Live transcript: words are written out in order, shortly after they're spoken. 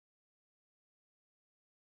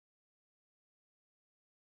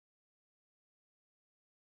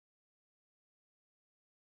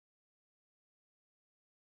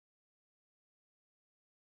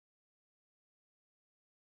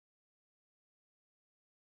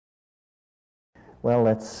Well,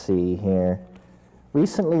 let's see here.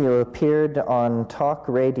 Recently you appeared on talk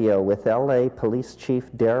radio with L.A. Police Chief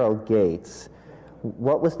Daryl Gates.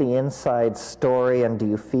 What was the inside story, and do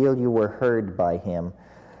you feel you were heard by him?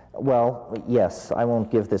 Well, yes, I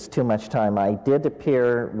won't give this too much time. I did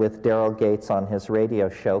appear with Daryl Gates on his radio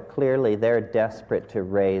show. Clearly, they're desperate to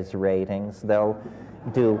raise ratings. They'll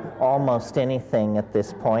do almost anything at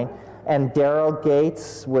this point. And Daryl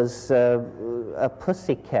Gates was a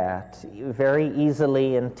pussycat, very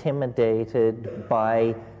easily intimidated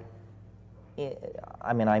by,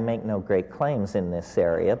 I mean, I make no great claims in this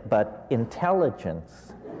area, but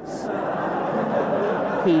intelligence.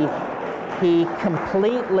 He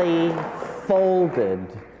completely folded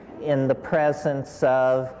in the presence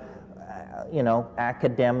of,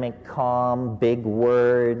 academic calm, big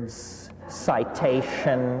words,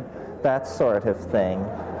 citation, that sort of thing.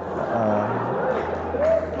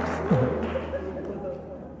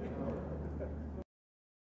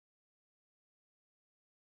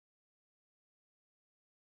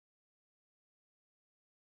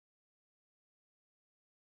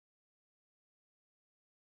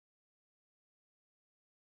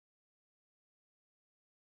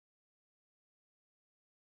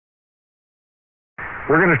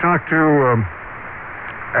 We're going to talk to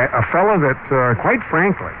a fellow that, quite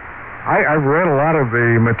frankly, I've read a lot of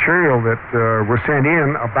the material that was sent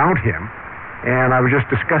in about him, and I was just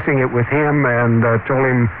discussing it with him and told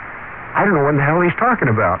him, I don't know what the hell he's talking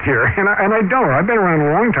about here, and I don't. I've been around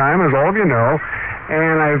a long time, as all of you know,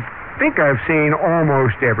 and I think I've seen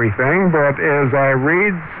almost everything, but as I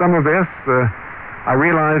read some of this, I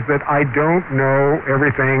realize that I don't know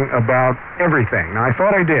everything about everything. Now, I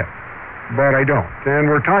thought I did, but I don't. And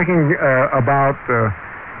we're talking about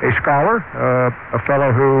a scholar, a fellow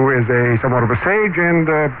who is somewhat of a sage, and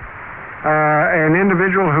an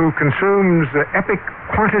individual who consumes epic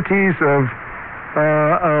quantities of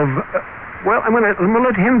well, I'm going to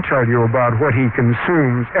let him tell you about what he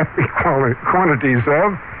consumes epic quantities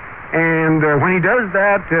of. And when he does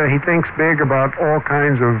that, he thinks big about all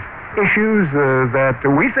kinds of issues that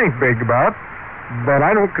we think big about, but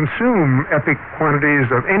I don't consume epic quantities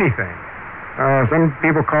of anything. Some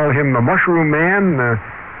people call him the mushroom man.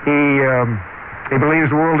 He believes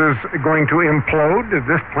the world is going to implode.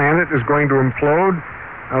 This planet is going to implode,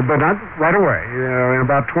 but not right away. In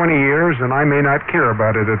about 20 years, and I may not care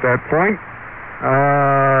about it at that point.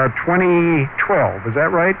 2012, is that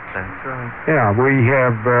right? That's right. Yeah, we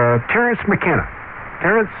have Terence McKenna.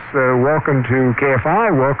 Terence, welcome to KFI.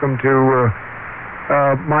 Welcome to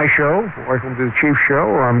my show. Welcome to the Chief's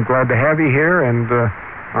show. I'm glad to have you here, and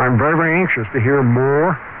I'm very, very anxious to hear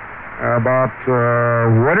more about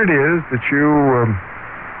what it is that you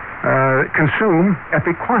consume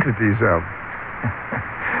epic quantities of.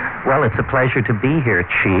 Well, it's a pleasure to be here,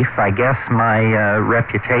 Chief. I guess my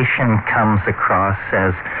reputation comes across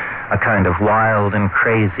as a kind of wild and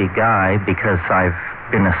crazy guy because I've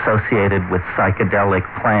been associated with psychedelic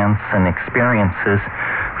plants and experiences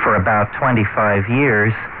for about 25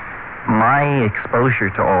 years. My exposure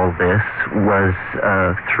to all this was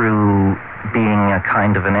through being a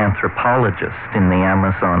kind of an anthropologist in the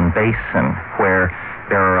Amazon basin, where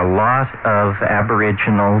there are a lot of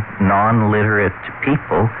Aboriginal, non-literate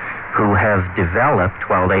people who have developed,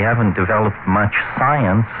 while they haven't developed much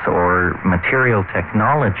science or material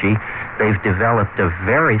technology, they've developed a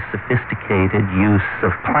very sophisticated use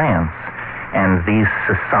of plants. And these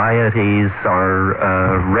societies are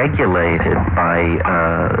regulated by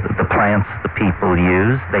the plants the people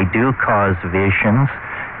use. They do cause visions.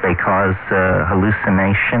 They cause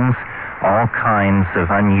hallucinations, all kinds of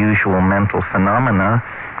unusual mental phenomena.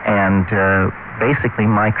 And basically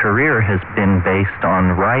my career has been based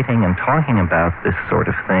on writing and talking about this sort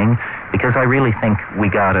of thing because I really think we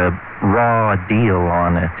got a raw deal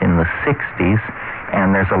on it in the 60s.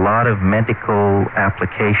 And there's a lot of medical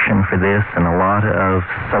application for this and a lot of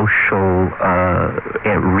social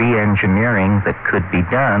re-engineering that could be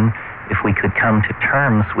done if we could come to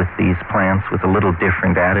terms with these plants with a little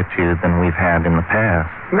different attitude than we've had in the past.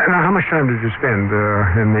 Now, how much time did you spend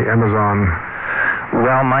in the Amazon?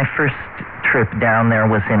 Well, my first trip down there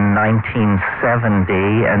was in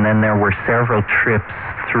 1970, and then there were several trips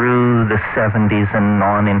through the 70s and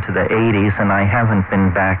on into the 80s, and I haven't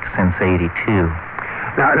been back since 82.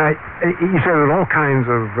 Now, you said that all kinds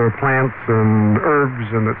of plants and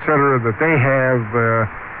herbs and et cetera that they have,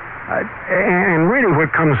 and really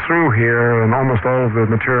what comes through here in almost all of the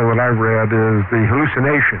material that I've read is the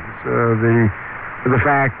hallucinations, the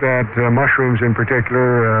fact that mushrooms in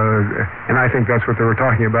particular, and I think that's what they were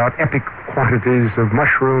talking about, epic quantities of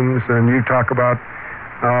mushrooms, and you talk about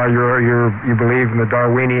You believe in the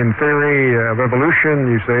Darwinian theory of evolution.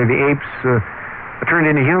 You say the apes turned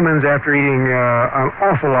into humans after eating an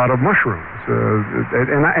awful lot of mushrooms.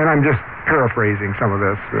 And I'm just paraphrasing some of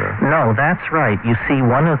this. No, that's right. You see,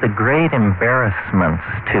 one of the great embarrassments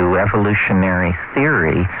to evolutionary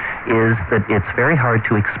theory is that it's very hard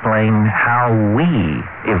to explain how we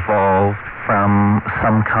evolved from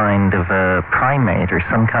some kind of a primate or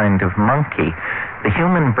some kind of monkey. The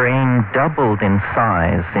human brain doubled in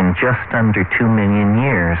size in just under 2 million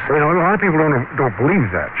years. Well, a lot of people don't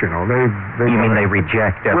believe that. You mean they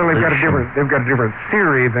reject evolution? Well, they've got a different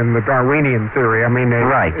theory than the Darwinian theory. I mean,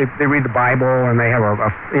 they read the Bible and they have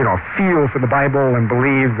a feel for the Bible and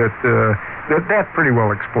believe that that pretty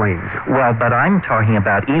well explains it. Well, but I'm talking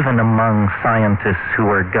about even among scientists who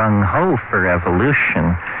are gung-ho for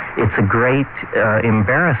evolution. It's a great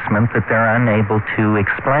embarrassment that they're unable to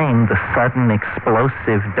explain the sudden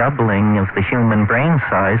explosive doubling of the human brain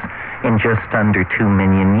size in just under 2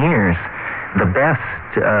 million years. The best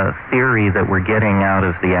theory that we're getting out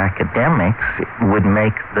of the academics would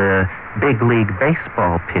make the big league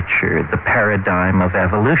baseball pitcher the paradigm of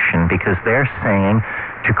evolution, because they're saying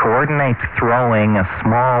to coordinate throwing a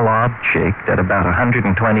small object at about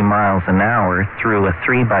 120 miles an hour through a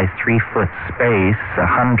 3 by 3 foot space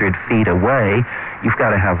 100 feet away, you've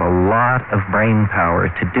got to have a lot of brain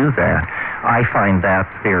power to do that. I find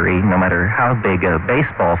that theory, no matter how big a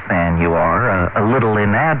baseball fan you are, a little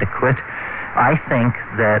inadequate. I think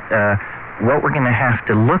that what we're going to have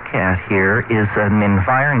to look at here is an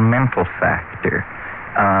environmental factor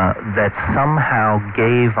that somehow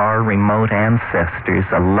gave our remote ancestors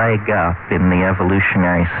a leg up in the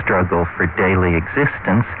evolutionary struggle for daily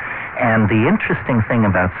existence. And the interesting thing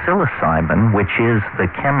about psilocybin, which is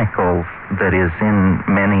the chemical that is in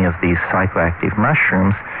many of these psychoactive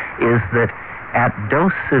mushrooms, is that at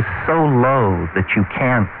doses so low that you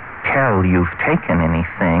can't tell you've taken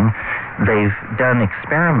anything, they've done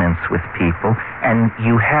experiments with people, and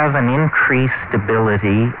you have an increased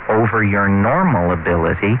ability over your normal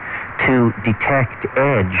ability to detect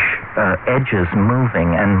edges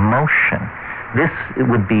moving and motion. This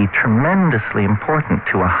would be tremendously important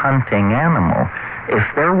to a hunting animal. If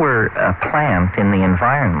there were a plant in the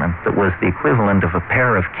environment that was the equivalent of a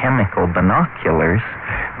pair of chemical binoculars,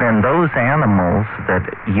 then those animals that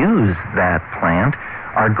use that plant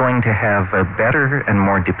are going to have a better and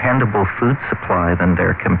more dependable food supply than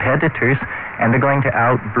their competitors, and they're going to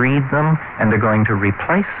outbreed them, and they're going to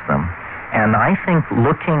replace them. And I think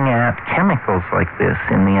looking at chemicals like this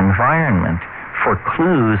in the environment for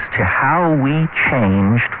clues to how we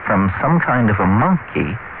changed from some kind of a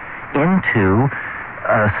monkey into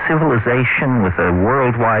a civilization with a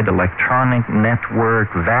worldwide electronic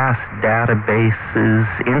network, vast databases,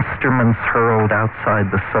 instruments hurled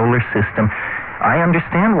outside the solar system. I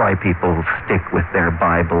understand why people stick with their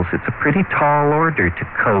Bibles. It's a pretty tall order to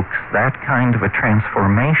coax that kind of a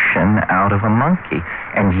transformation out of a monkey.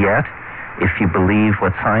 And yet, if you believe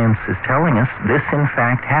what science is telling us, this in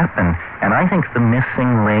fact happened. And I think the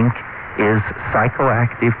missing link is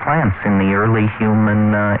psychoactive plants in the early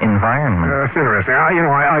human environment. That's interesting.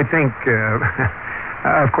 I think,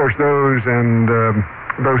 of course, those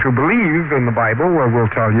who believe in the Bible will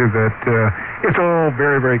tell you that it's all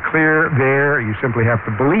very, very clear there. You simply have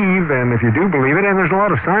to believe, and if you do believe it, and there's a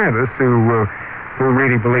lot of scientists who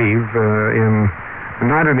really believe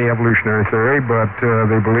not in the evolutionary theory, but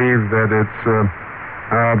they believe that it's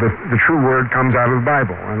the true word comes out of the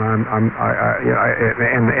Bible, and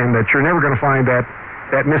and that you're never going to find that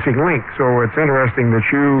missing link. So it's interesting that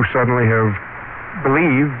you suddenly have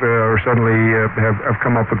have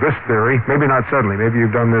come up with this theory. Maybe not suddenly. Maybe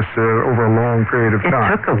you've done this over a long period of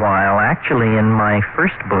time. It took a while. Actually, in my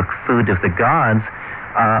first book, Food of the Gods,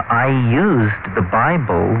 I used the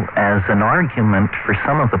Bible as an argument for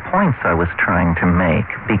some of the points I was trying to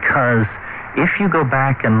make, because if you go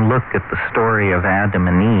back and look at the story of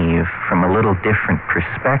Adam and Eve from a little different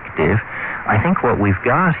perspective, I think what we've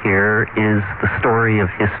got here is the story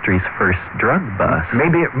of history's first drug bust.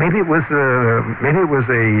 Maybe it was a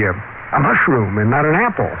mushroom and not an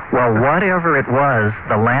apple. Well, whatever it was,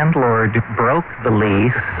 the landlord broke the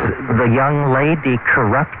lease. The young lady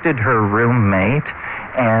corrupted her roommate,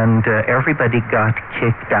 and everybody got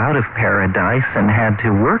kicked out of paradise and had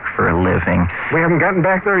to work for a living. We haven't gotten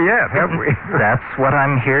back there yet, have we? That's what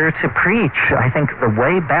I'm here to preach. I think the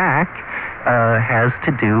way back has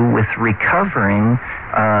to do with recovering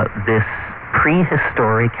this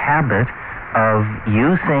prehistoric habit of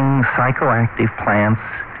using psychoactive plants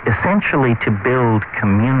essentially to build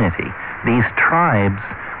community. These tribes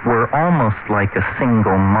were almost like a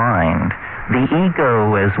single mind. The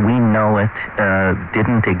ego as we know it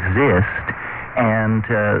didn't exist, and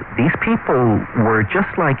these people were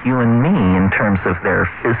just like you and me in terms of their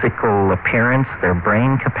physical appearance, their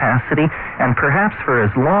brain capacity, and perhaps for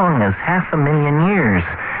as long as 500,000 years,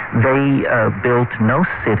 they built no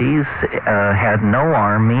cities, had no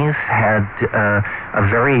armies, had a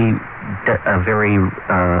very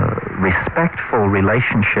respectful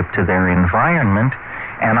relationship to their environment.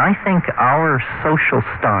 And I think our social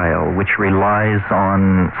style, which relies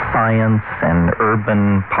on science and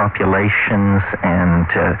urban populations and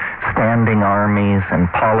standing armies and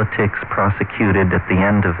politics prosecuted at the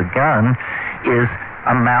end of the gun, is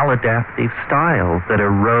a maladaptive style that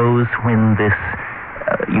arose when this,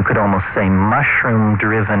 you could almost say,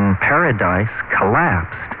 mushroom-driven paradise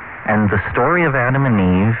collapsed. And the story of Adam and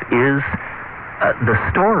Eve is the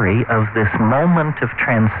story of this moment of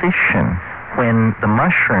transition when the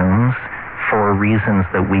mushrooms, for reasons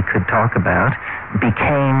that we could talk about,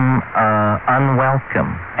 became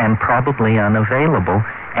unwelcome and probably unavailable,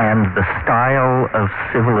 and the style of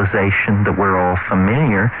civilization that we're all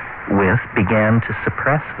familiar with began to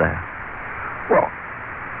suppress that. Well,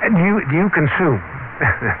 do you consume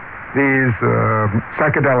these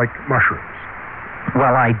psychedelic mushrooms?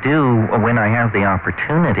 Well, I do when I have the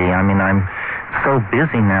opportunity. I mean, I'm so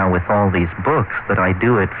busy now with all these books that I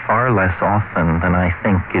do it far less often than I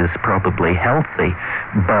think is probably healthy.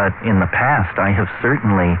 But in the past, I have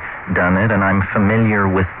certainly done it, and I'm familiar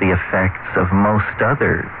with the effects of most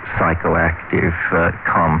other psychoactive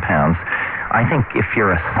compounds. I think if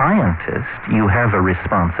you're a scientist, you have a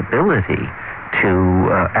responsibility to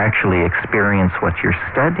actually experience what you're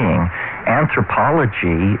studying.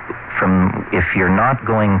 Anthropology, if you're not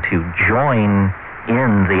going to join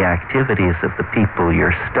in the activities of the people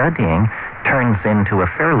you're studying, turns into a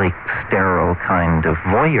fairly sterile kind of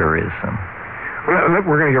voyeurism. Well,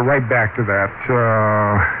 we're going to get right back to that,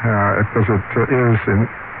 because it is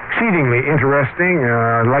exceedingly interesting.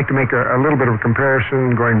 I'd like to make a little bit of a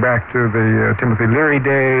comparison going back to the Timothy Leary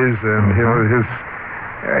days, and he was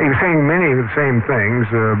saying many of the same things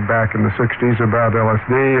back in the 60s about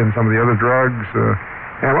LSD and some of the other drugs.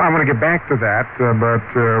 And I'm going to get back to that, but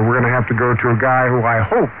we're going to have to go to a guy who I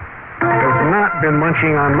hope has not been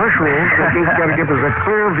munching on mushrooms, but he's got to give us a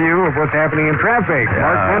clear view of what's happening in traffic.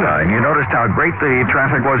 Mark Bennett. You noticed how great the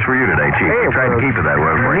traffic was for you today, Chief. Hey, you tried to keep it that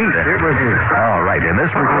way. Neat. It was neat. All right, in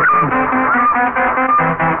this report...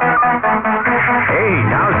 Hey,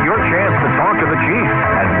 now's your chance to talk to the Chief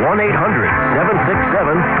at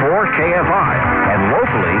 1-800-767-4KFI and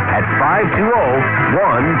locally at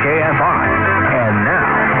 520-1KFI. And now,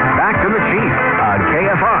 back to the Chief on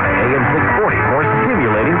KFI AM 640 for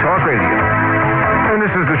stimulating talk radio. And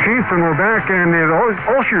this is the Chief, and we're back, and it's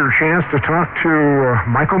also your chance to talk to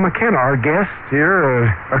Michael McKenna, our guest here.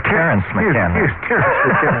 Terence McKenna. Yes, Terence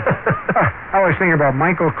McKenna. I was thinking about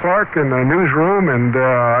Michael Clark in the newsroom, and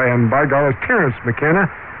by God, it's Terence McKenna.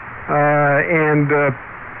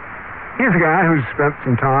 He's a guy who's spent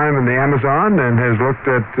some time in the Amazon and has looked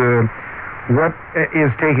at what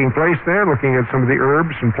is taking place there, looking at some of the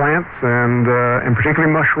herbs and plants, and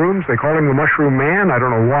particularly mushrooms. They call him the Mushroom Man. I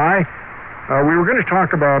don't know why. We were going to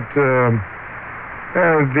talk about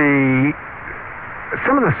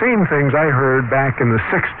some of the same things I heard back in the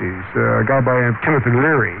 60s. A guy by Timothy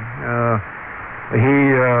Leary. He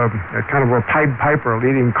kind of a Pied Piper,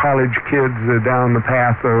 leading college kids down the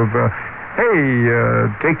path of,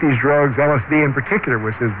 take these drugs. LSD in particular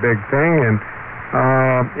was his big thing, and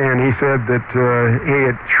he said that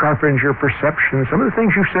it sharpens your perception. Some of the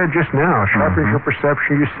things you said just now sharpens your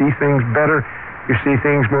perception. You see things better. You see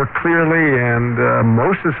things more clearly, and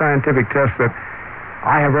most of the scientific tests that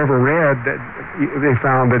I have ever read, they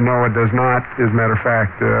found that no, it does not. As a matter of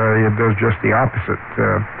fact, it does just the opposite.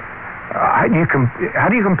 How do you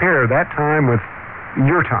compare that time with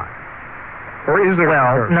your time? Or is there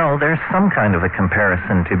no, there's some kind of a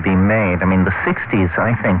comparison to be made. I mean, the 60s,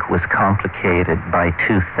 I think, was complicated by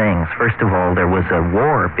two things. First of all, there was a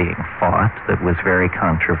war being fought that was very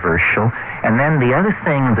controversial. And then the other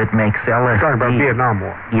thing that makes LSD... Talking about Vietnam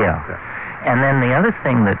War. Yeah. And then the other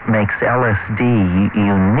thing that makes LSD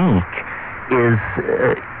unique is...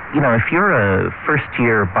 if you're a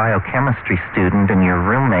first-year biochemistry student and your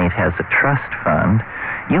roommate has a trust fund,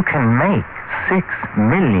 you can make 6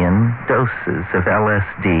 million doses of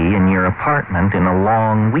LSD in your apartment in a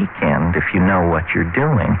long weekend if you know what you're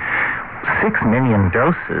doing. 6 million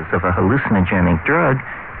doses of a hallucinogenic drug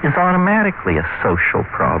is automatically a social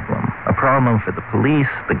problem, a problem for the police,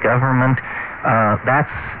 the government. That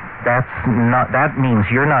means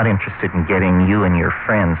you're not interested in getting you and your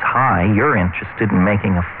friends high. You're interested in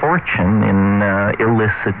making a fortune in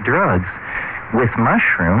illicit drugs. With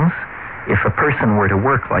mushrooms, if a person were to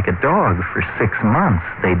work like a dog for 6 months,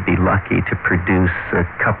 they'd be lucky to produce a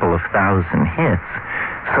couple of thousand hits.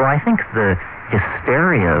 So I think the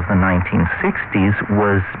hysteria of the 1960s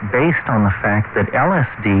was based on the fact that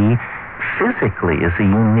LSD physically is a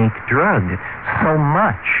unique drug. So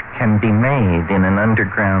much can be made in an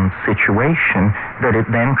underground situation that it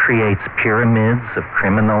then creates pyramids of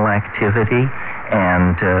criminal activity,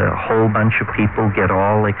 and a whole bunch of people get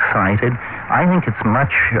all excited. I think it's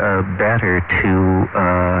much better to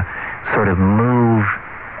sort of move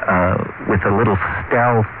with a little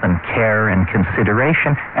stealth and care and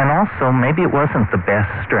consideration, and also maybe it wasn't the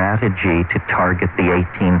best strategy to target the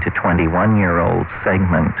 18 to 21-year-old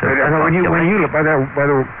segment. By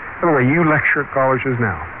the way, you lecture at colleges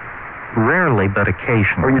now? Rarely, but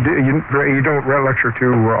occasionally. Or you don't lecture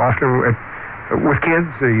too often with kids?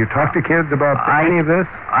 You talk to kids about any of this?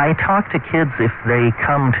 I talk to kids if they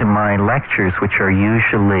come to my lectures, which are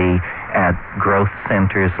usually at growth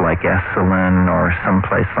centers like Esalen or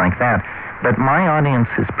someplace like that. But my audience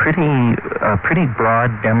is pretty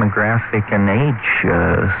broad demographic and age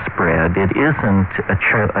spread. It isn't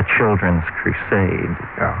a children's crusade.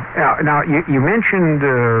 Yeah. Now you mentioned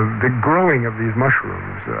the growing of these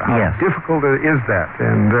mushrooms. How difficult is that,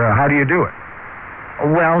 and how do you do it?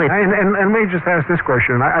 Well, and let me just ask this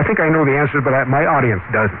question. I think I know the answer, but my audience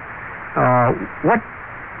doesn't.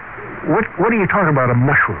 What are you talking about, a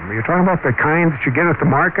mushroom? Are you talking about the kind that you get at the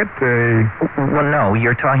market? Well, no,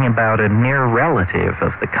 you're talking about a near relative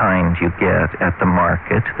of the kind you get at the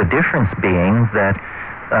market. The difference being that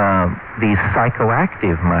these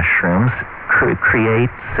psychoactive mushrooms create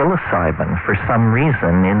psilocybin for some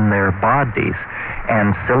reason in their bodies.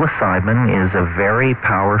 And psilocybin is a very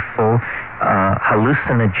powerful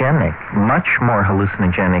hallucinogenic, much more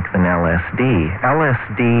hallucinogenic than LSD.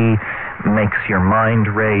 LSD makes your mind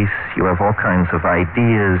race, you have all kinds of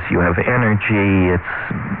ideas, you have energy, it's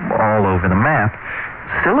all over the map.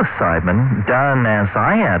 Psilocybin, done as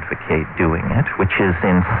I advocate doing it, which is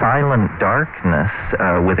in silent darkness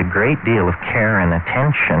with a great deal of care and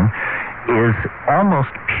attention, is almost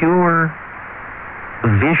pure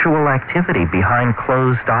visual activity behind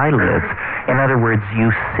closed eyelids. In other words, you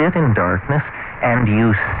sit in darkness and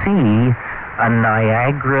you see a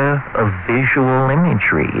Niagara of visual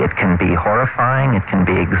imagery. It can be horrifying, it can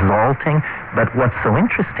be exalting, but what's so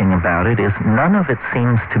interesting about it is none of it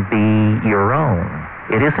seems to be your own.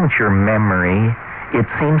 It isn't your memory. It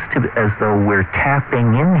seems to as though we're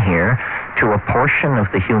tapping in here to a portion of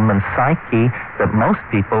the human psyche that most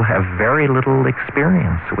people have very little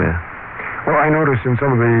experience with. Well, I noticed in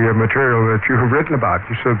some of the material that you have written about,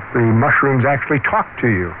 you said the mushrooms actually talk to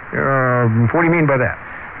you. What do you mean by that?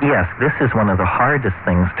 Yes, this is one of the hardest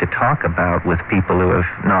things to talk about with people who have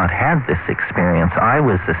not had this experience. I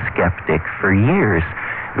was a skeptic for years,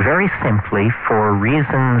 very simply for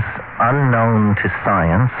reasons unknown to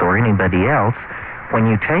science or anybody else. When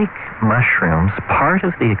you take mushrooms, part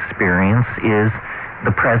of the experience is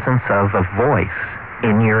the presence of a voice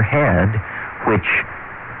in your head which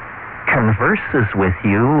converses with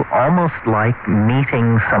you almost like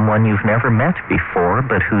meeting someone you've never met before,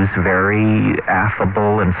 but who's very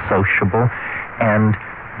affable and sociable. And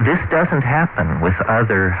this doesn't happen with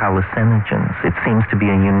other hallucinogens. It seems to be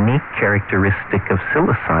a unique characteristic of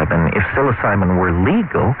psilocybin. If psilocybin were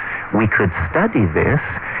legal, we could study this,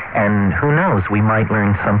 and who knows, we might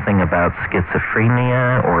learn something about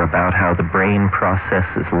schizophrenia or about how the brain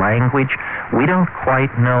processes language. We don't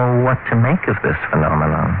quite know what to make of this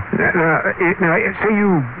phenomenon. Now, say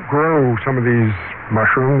you grow some of these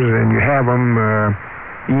mushrooms and you have them,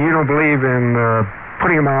 you don't believe in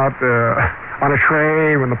putting them out on a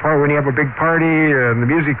tray when you have a big party and the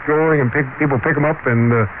music's going and people pick them up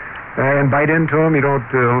and bite into them. You don't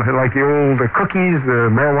like the old cookies,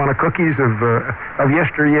 the marijuana cookies of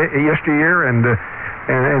yesteryear,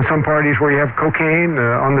 and some parties where you have cocaine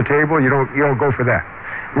on the table. You don't go for that.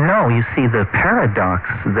 No, you see, the paradox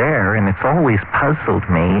there, and it's always puzzled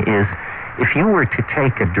me, is if you were to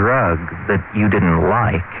take a drug that you didn't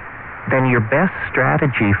like, then your best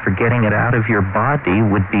strategy for getting it out of your body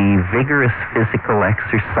would be vigorous physical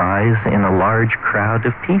exercise in a large crowd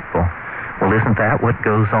of people. Well, isn't that what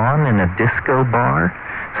goes on in a disco bar?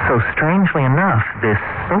 So strangely enough, this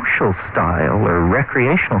social style or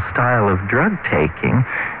recreational style of drug taking,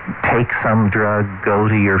 take some drug, go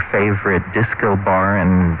to your favorite disco bar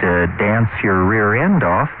and dance your rear end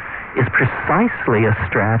off, is precisely a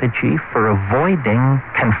strategy for avoiding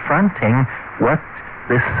confronting what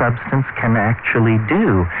this substance can actually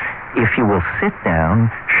do. If you will sit down,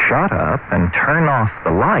 shut up, and turn off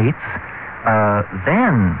the lights,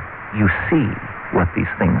 then you see. what these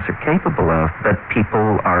things are capable of. But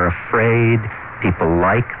people are afraid. People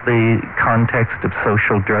like the context of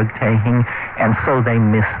social drug taking, and so they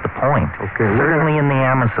miss the point. Okay, certainly in the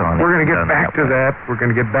Amazon. We're going to get back to that. We're going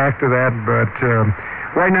to get back to that, but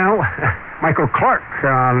right now, Michael Clark.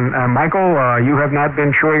 Michael, you have not been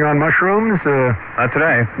chewing on mushrooms? Not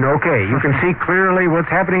today. Okay, you can see clearly what's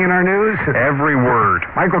happening in our news? Every word.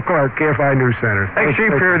 Michael Clark, KFI News Center. Hey, Chief,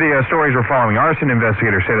 here are the stories we're following. Arson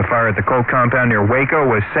investigators say the fire at the Colt compound near Waco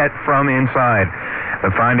was set from inside. The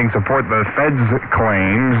findings support the Fed's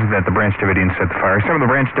claims that the Branch Davidians set the fire. Some of the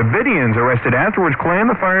Branch Davidians arrested afterwards claim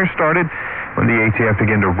the fire started when the ATF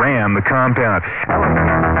began to ram the compound.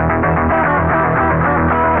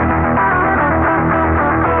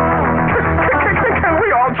 Can we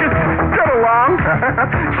all just get along?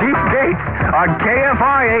 Chief Gates on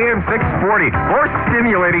KFI AM 640 for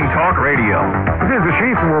stimulating talk radio. This is the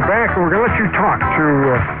Chief, and we're back, and we're going to let you talk to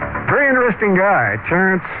a very interesting guy,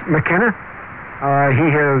 Terence McKenna. He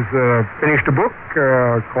has finished a book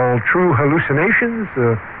called True Hallucinations,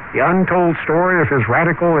 the untold story of his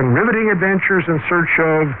radical and riveting adventures in search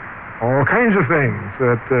of all kinds of things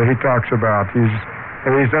that he talks about. He's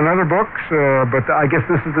done other books, but I guess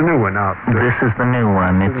this is the new one out. This is the new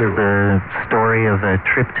one. It's the story of a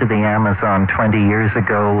trip to the Amazon 20 years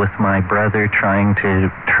ago with my brother trying to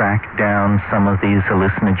track down some of these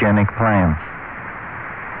hallucinogenic plants.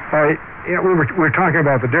 We were talking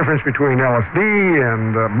about the difference between LSD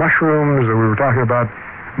and mushrooms. We were talking about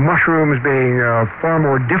mushrooms being far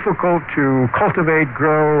more difficult to cultivate,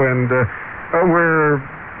 grow, and where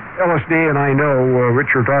LSD, and I know what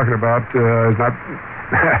you're talking about, is not...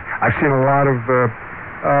 I've seen a lot of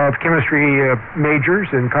chemistry majors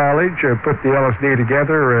in college put the LSD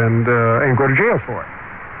together and go to jail for it.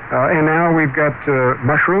 And now we've got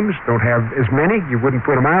mushrooms, don't have as many. You wouldn't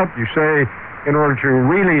put them out. You say... in order to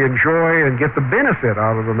really enjoy and get the benefit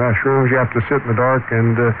out of the mushrooms, you have to sit in the dark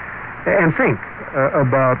and think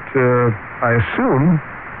about, I assume,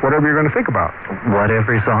 whatever you're going to think about.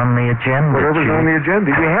 Whatever's on the agenda. Whatever's on the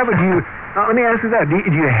agenda. Let me ask you that. Do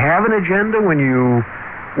you have an agenda when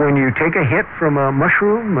you take a hit from a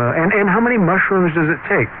mushroom? And how many mushrooms does it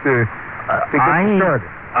take to get started?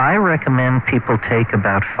 I recommend people take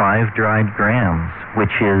about 5 dried grams,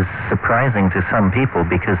 which is surprising to some people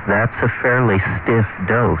because that's a fairly stiff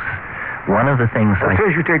dose. One of the things it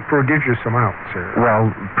says you take prodigious amounts, sir.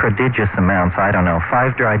 Well, prodigious amounts, I don't know.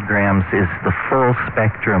 5 dried grams is the full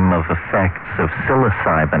spectrum of effects of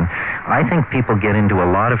psilocybin. I think people get into a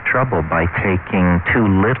lot of trouble by taking too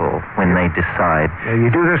little when they decide.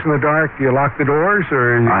 You do this in the dark, do you lock the doors,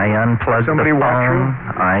 or I unplug the phone.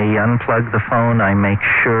 I unplug the phone. I make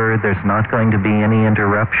sure there's not going to be any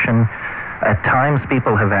interruption. At times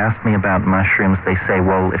people have asked me about mushrooms. They say,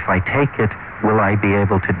 well, if I take it, will I be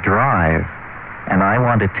able to drive? And I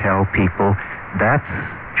want to tell people that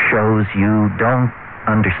shows you don't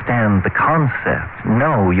understand the concept.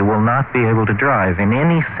 No, you will not be able to drive in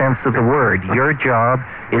any sense of the word. Your job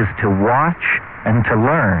is to watch and to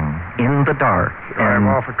learn in the dark. I'm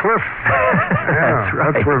off a cliff. That's right.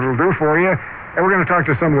 That's what it'll do for you. And we're going to talk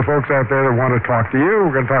to some of the folks out there that want to talk to you.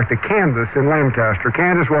 We're going to talk to Candace in Lancaster.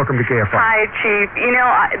 Candace, welcome to KFI. Hi, Chief. You know,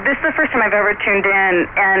 this is the first time I've ever tuned in,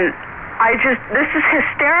 and this is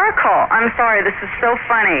hysterical. I'm sorry, this is so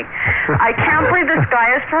funny. I can't believe this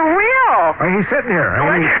guy is for real. He's sitting here.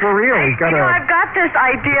 He's for real. He's got I've got this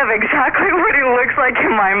idea of exactly what he looks like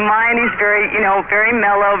in my mind. He's very, very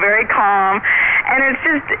mellow, very calm, and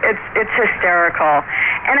it's hysterical.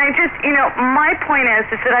 And my point is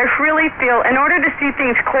that I really feel in order to see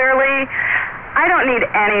things clearly, I don't need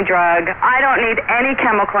any drug. I don't need any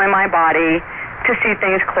chemical in my body to see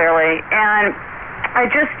things clearly. And I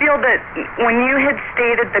just feel that when you had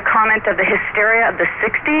stated the comment of the hysteria of the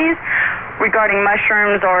 60s regarding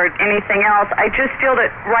mushrooms or anything else, I just feel that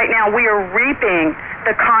right now we are reaping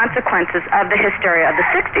the consequences of the hysteria of the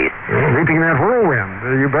 60s. Reaping that whirlwind,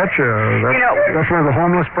 you betcha. That's one of the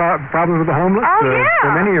homeless problems of the homeless. Oh, yeah.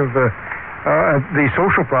 So many of the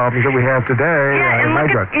social problems that we have today. Yeah, and look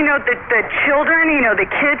at, the children, the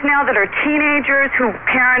kids now that are teenagers who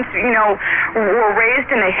parents, were raised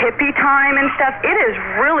in a hippie time and stuff. It is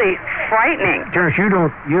really frightening. Terence,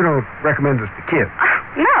 you don't recommend this to kids?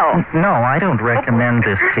 No. No, I don't recommend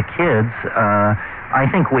this to kids. I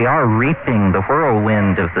think we are reaping the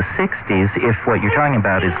whirlwind of the 60s if what you're talking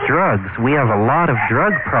about is drugs. We have a lot of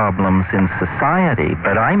drug problems in society,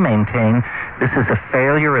 but I maintain this is a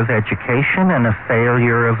failure of education and a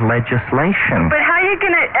failure of legislation. But how are you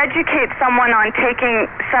going to educate someone on taking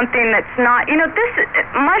something that's not,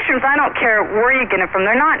 mushrooms, I don't care where you get it from,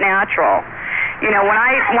 they're not natural. You know, when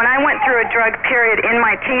I went through a drug period in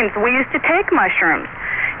my teens, we used to take mushrooms.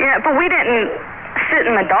 You know, but we didn't sit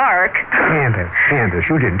in the dark. Candace,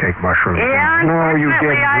 you didn't take mushrooms. Yeah, no, you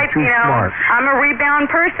didn't. You're too smart. I'm a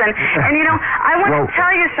rebound person. And, you know, I want to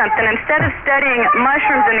tell you something. Instead of studying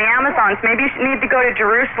mushrooms in the Amazons, maybe you need to go to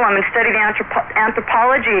Jerusalem and study the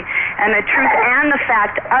anthropology and the truth and the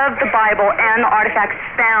fact of the Bible and the artifacts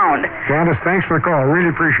found. Candace, thanks for the call.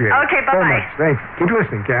 Really appreciate it. Okay, bye-bye. So much. Thanks. Keep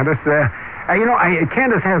listening, Candace. You know,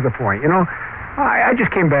 Candace has a point. You know, I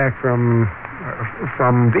just came back from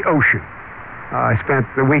the ocean. I spent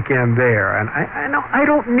the weekend there, and I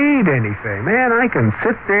don't need anything, man. I can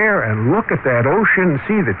sit there and look at that ocean and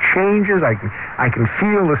see the changes. I can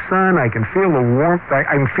feel the sun. I can feel the warmth. I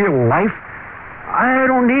can feel life. I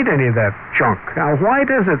don't need any of that junk. Now, why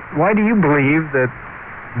do you believe that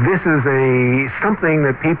this is something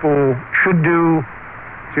that people should do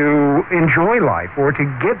to enjoy life or to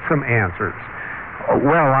get some answers?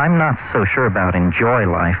 Well, I'm not so sure about enjoy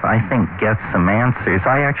life. I think get some answers.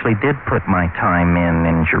 I actually did put my time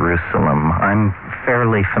in Jerusalem. I'm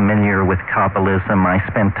fairly familiar with Kabbalism. I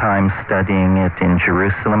spent time studying it in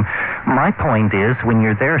Jerusalem. My point is, when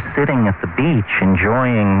you're there sitting at the beach,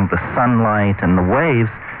 enjoying the sunlight and the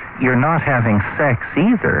waves, you're not having sex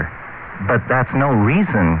either. But that's no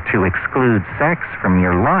reason to exclude sex from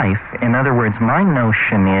your life. In other words, my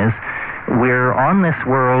notion is, we're on this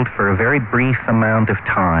world for a very brief amount of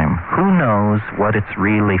time. Who knows what it's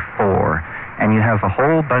really for? And you have a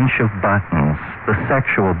whole bunch of buttons. The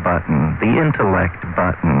sexual button, the intellect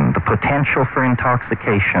button, the potential for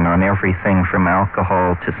intoxication on everything from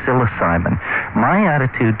alcohol to psilocybin. My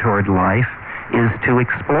attitude toward life is to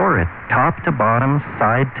explore it, top to bottom,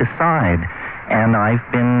 side to side. And I've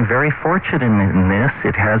been very fortunate in this.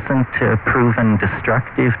 It hasn't proven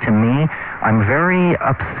destructive to me. I'm very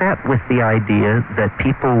upset with the idea that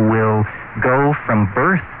people will go from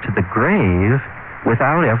birth to the grave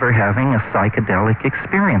without ever having a psychedelic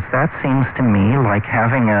experience. That seems to me like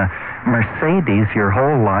having a Mercedes your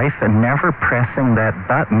whole life and never pressing that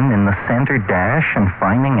button in the center dash and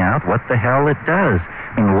finding out what the hell it does.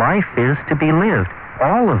 I mean, life is to be lived.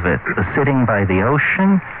 All of it. The sitting by the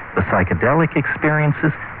ocean, the psychedelic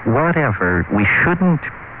experiences, whatever. We shouldn't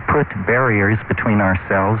put barriers between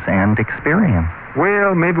ourselves and experience.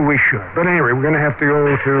 Well, maybe we should. But anyway, we're going to have to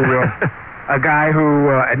go to a guy who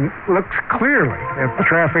looks clearly at the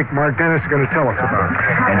traffic. Mark Dennis is going to tell us about it.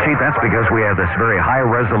 And, Chief, that's because we have this very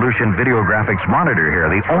high-resolution video graphics monitor here,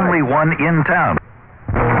 the only one in town.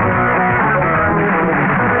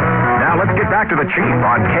 Let's get back to the Chief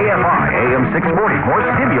on KFI AM 640, more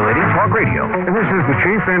stimulating talk radio. And this is the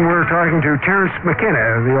Chief, and we're talking to Terence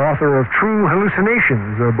McKenna, the author of True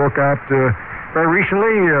Hallucinations, a book out very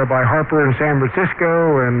recently by Harper in San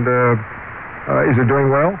Francisco. And is it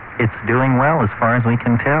doing well? It's doing well as far as we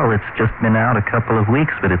can tell. It's just been out a couple of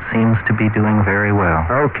weeks, but it seems to be doing very well.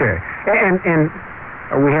 Okay. And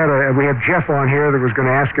we had Jeff on here that was going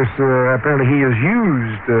to ask us, apparently he has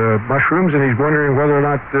used mushrooms, and he's wondering whether or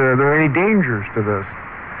not there are any dangers to this.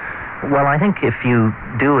 Well, I think if you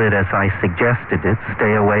do it as I suggested it,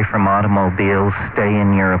 stay away from automobiles, stay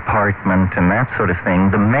in your apartment, and that sort of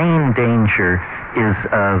thing, the main danger is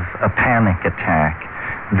of a panic attack,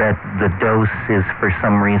 that the dose is for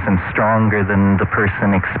some reason stronger than the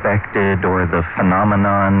person expected, or the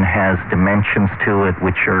phenomenon has dimensions to it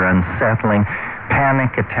which are unsettling.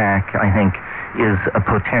 Panic attack, I think, is a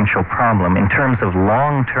potential problem. In terms of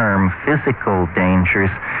long-term physical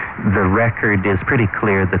dangers, the record is pretty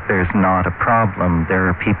clear that there's not a problem.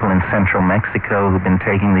 There are people in central Mexico who've been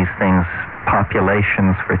taking these things,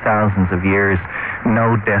 populations for thousands of years,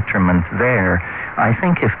 no detriment there. I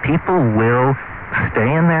think if people will stay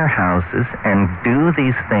in their houses and do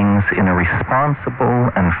these things in a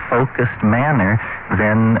responsible and focused manner,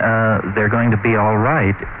 then they're going to be all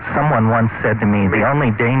right. Someone once said to me, the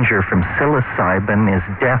only danger from psilocybin is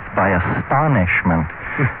death by astonishment.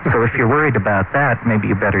 So if you're worried about that,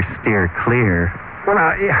 maybe you better steer clear. Well,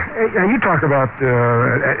 now, you talk about,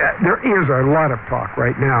 there is a lot of talk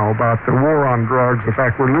right now about the war on drugs, the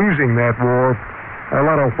fact we're losing that war. A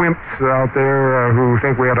lot of wimps out there who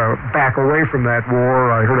think we ought to back away from that war.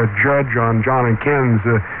 I heard a judge on John and Ken's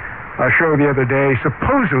show the other day,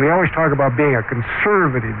 supposedly, I always talk about being a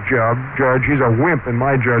conservative judge. He's a wimp in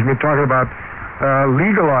my judgment, talking about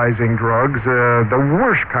legalizing drugs, the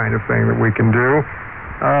worst kind of thing that we can do,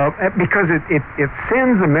 because it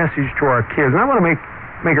sends a message to our kids. And I want to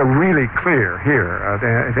make it really clear here,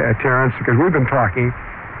 Terence, because we've been talking,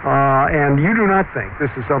 and you do not think this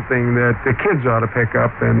is something that the kids ought to pick up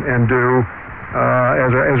and do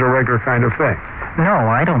as a regular kind of thing.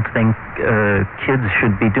 No, I don't think kids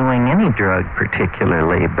should be doing any drug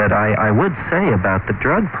particularly, but I would say about the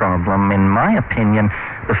drug problem, in my opinion,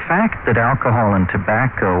 the fact that alcohol and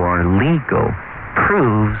tobacco are legal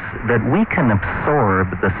proves that we can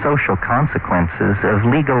absorb the social consequences of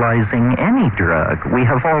legalizing any drug. We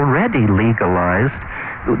have already legalized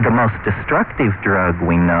the most destructive drug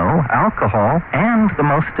we know, alcohol, and the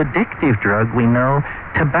most addictive drug we know,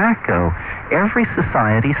 tobacco. Every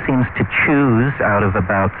society seems to choose out of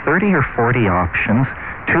about 30 or 40 options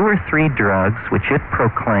 2 or 3 drugs which it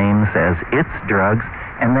proclaims as its drugs,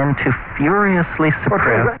 and then to furiously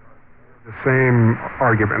suppress. The same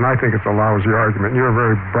argument, and I think it's a lousy argument. You're a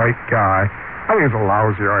very bright guy. I think it's a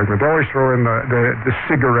lousy argument. They always throw in the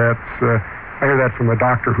cigarettes. I hear that from the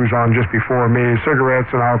doctor who's on just before me,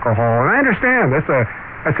 cigarettes and alcohol. And I understand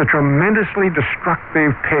that's a tremendously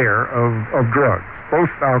destructive pair of drugs,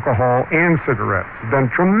 both alcohol and cigarettes. Have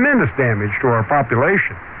done tremendous damage to our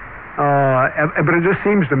population. But it just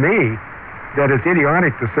seems to me that it's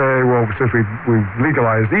idiotic to say, well, since we've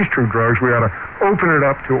legalized these 2 drugs, we ought to open it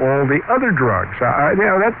up to all the other drugs.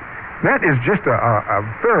 That is just a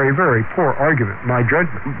very, very poor argument, in my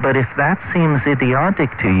judgment. But if that seems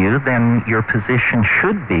idiotic to you, then your position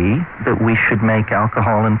should be that we should make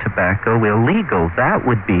alcohol and tobacco illegal. That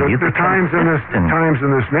would be the times in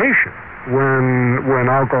this nation when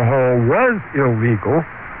alcohol was illegal,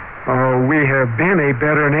 we have been a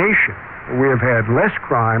better nation. We have had less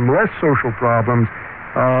crime, less social problems.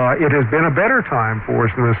 It has been a better time for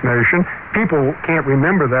us in this nation. People can't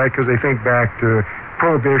remember that because they think back to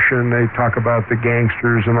Prohibition. They talk about the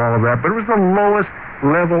gangsters and all of that. But it was the lowest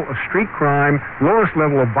level of street crime, lowest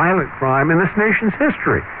level of violent crime in this nation's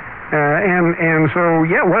history. And so,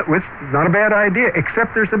 yeah, it's not a bad idea,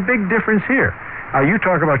 except there's a big difference here. You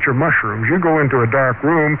talk about your mushrooms. You go into a dark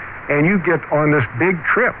room and you get on this big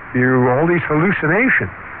trip. All these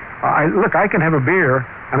hallucinations. Look, I can have a beer,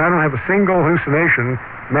 and I don't have a single hallucination.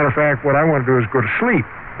 Matter of fact, what I want to do is go to sleep,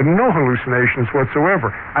 but no hallucinations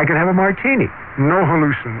whatsoever. I can have a martini, no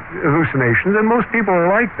hallucinations, and most people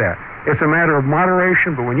are like that. It's a matter of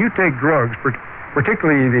moderation, but when you take drugs,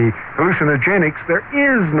 particularly the hallucinogenics, there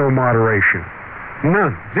is no moderation.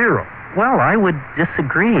 None. Zero. Well, I would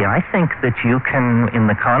disagree. I think that you can,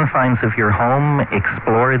 in the confines of your home,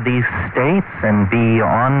 explore these states and be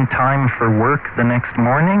on time for work the next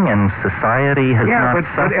morning, and society has not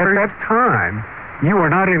suffered. But at that time, you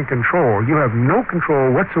are not in control. You have no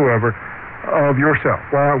control whatsoever of yourself.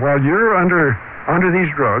 While you're under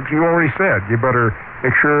these drugs, you already said you better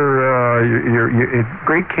make sure you're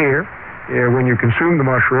great care when you consume the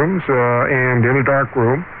mushrooms and in a dark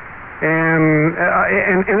room. And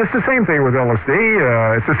it's the same thing with LSD.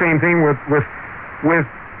 It's the same thing with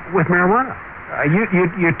marijuana.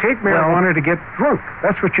 You take marijuana to get drunk.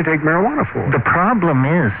 That's what you take marijuana for. The problem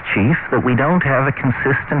is, Chief, that we don't have a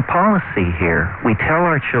consistent policy here. We tell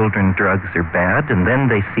our children drugs are bad, and then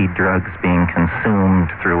they see drugs being consumed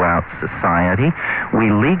throughout society. We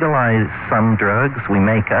legalize some drugs. We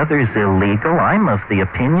make others illegal. I'm of the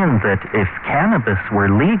opinion that if cannabis were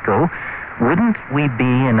legal, wouldn't we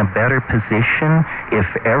be in a better position if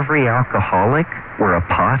every alcoholic were a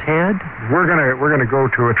pothead? We're gonna go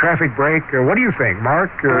to a traffic break. What do you think, Mark?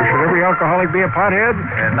 Should every alcoholic be a pothead?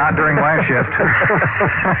 Not during my shift.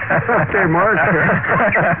 Okay, Mark.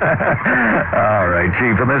 All right,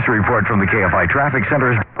 Chief. A mystery report from the KFI Traffic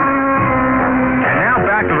Center. And now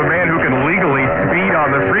back to the man who can legally speed on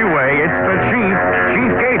the freeway. It's the Chief,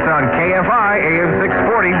 Chief Gates on KFI AM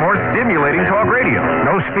 640. More stimulating talk radio.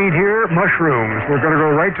 No speed here. Mushrooms. We're going to go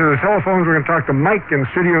right to the telephones. We're going to talk to Mike in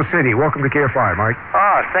Studio City. Welcome to KFI, Mike.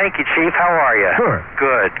 Thank you, Chief. How are you?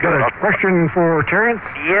 Good. Good. A question for Terence?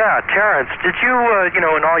 Yeah, Terence, did you,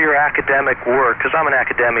 in all your academic work, because I'm an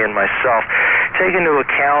academician myself, take into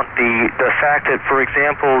account the fact that, for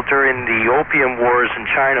example, during the opium wars in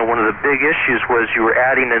China, one of the big issues was you were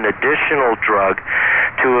adding an additional drug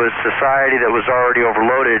to a society that was already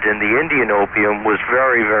overloaded, and the Indian opium was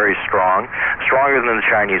very, very strong, stronger than the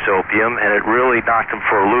Chinese opium, and it really knocked them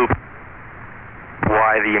for a loop.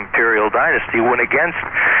 Why the imperial dynasty went against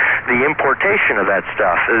the importation of that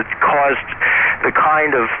stuff. It caused the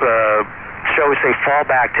kind of, shall we say,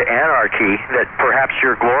 fallback to anarchy that perhaps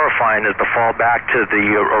you're glorifying as the fallback to the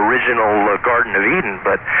original Garden of Eden.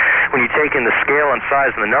 But when you take in the scale and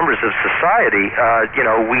size and the numbers of society,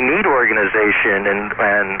 we need organization, and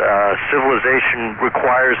civilization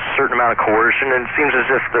requires a certain amount of coercion, and it seems as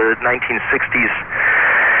if the 1960s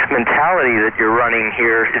mentality that you're running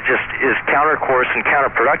here, it just is countercourse and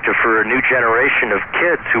counterproductive for a new generation of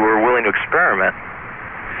kids who are willing to experiment.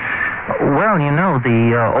 Well, you know,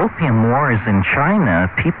 the opium wars in China,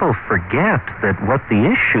 people forget that what the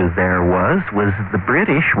issue there was the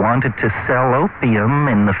British wanted to sell opium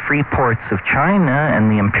in the free ports of China, and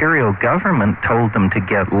the imperial government told them to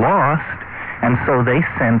get lost, and so they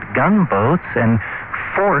sent gunboats and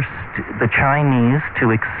forced the Chinese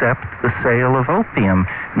to accept the sale of opium.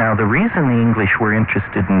 Now, the reason the English were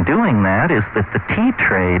interested in doing that is that the tea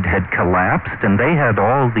trade had collapsed, and they had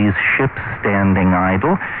all these ships standing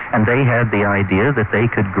idle, and they had the idea that they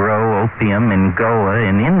could grow opium in Goa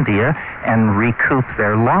in India and recoup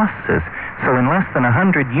their losses. So in less than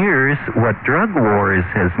 100 years, what drug wars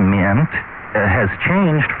has meant has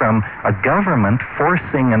changed from a government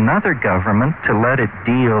forcing another government to let it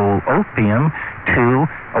deal opium to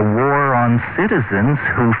a war on citizens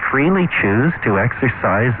who freely choose to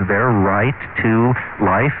exercise their right to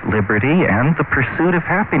life, liberty, and the pursuit of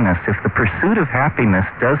happiness. If the pursuit of happiness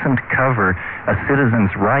doesn't cover a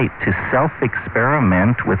citizen's right to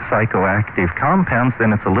self-experiment with psychoactive compounds,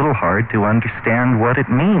 then it's a little hard to understand what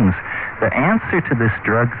it means. The answer to this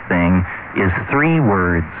drug thing is 3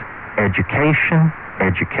 words: education,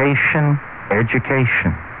 education,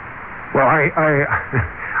 education. Well,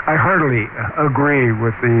 I heartily agree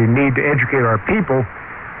with the need to educate our people,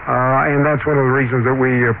 and that's one of the reasons that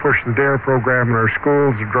we push the D.A.R.E program in our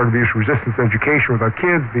schools, drug abuse resistance education with our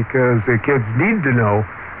kids, because the kids need to know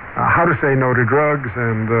how to say no to drugs,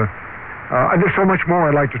 and there's so much more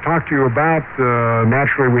I'd like to talk to you about.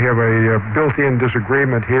 Naturally, we have a built-in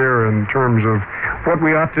disagreement here in terms of what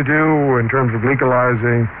we ought to do in terms of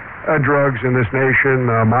legalizing drugs in this nation.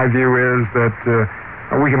 My view is that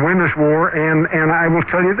we can win this war, and I will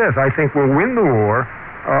tell you this: I think we'll win the war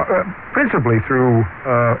principally through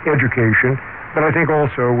education, but I think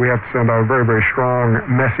also we have to send out a very, very strong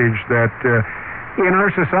message that in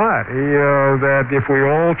our society, that if we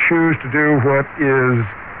all choose to do what is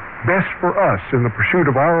best for us in the pursuit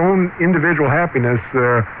of our own individual happiness,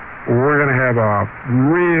 we're going to have a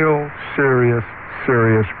real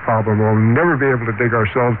serious problem. We'll never be able to dig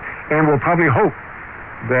ourselves, and we'll probably hope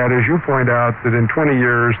that, as you point out, that in 20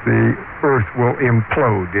 years the Earth will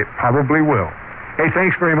implode. It probably will. Hey,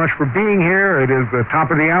 thanks very much for being here. It is the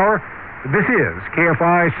top of the hour. This is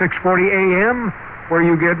KFI 640 AM, where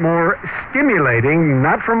you get more stimulating,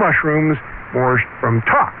 not from mushrooms, more from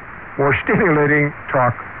talk, more stimulating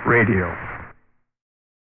talk radio.